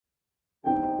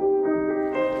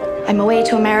I'm away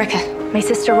to America. My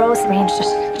sister Rose arranged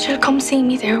it. She'll come see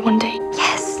me there one day.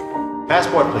 Yes.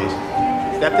 Passport, please.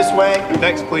 Step this way.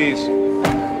 Next, please.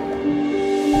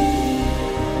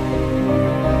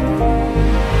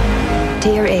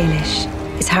 Dear Eilis,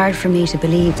 it's hard for me to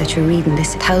believe that you're reading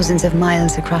this thousands of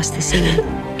miles across the sea.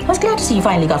 I was glad to see you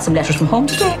finally got some letters from home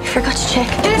today. I forgot to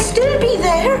check. They'll still be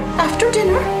there after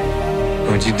dinner.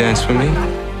 Would you dance with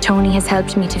me? Tony has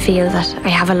helped me to feel that I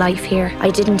have a life here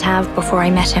I didn't have before I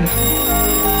met him.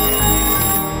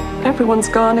 Everyone's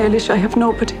gone, Eilis. I have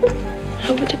nobody.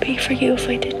 How would it be for you if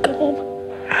I did go home?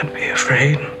 I'd be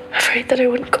afraid. Afraid that I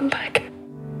wouldn't come back.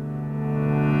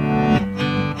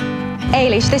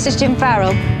 Eilis, this is Jim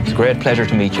Farrell. It's a great pleasure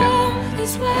to meet you.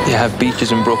 You have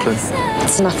beaches in Brooklyn.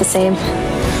 It's not the same.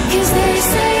 Is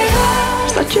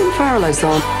that Jim Farrell I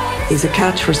saw? He's a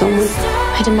catch for someone.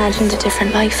 I'd imagined a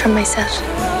different life for myself.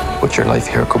 But your life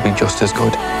here could be just as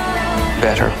good.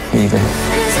 Better, even.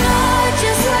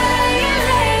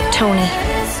 Tony,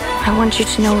 I want you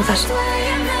to know that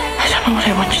I don't know what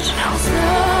I want you to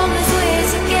know.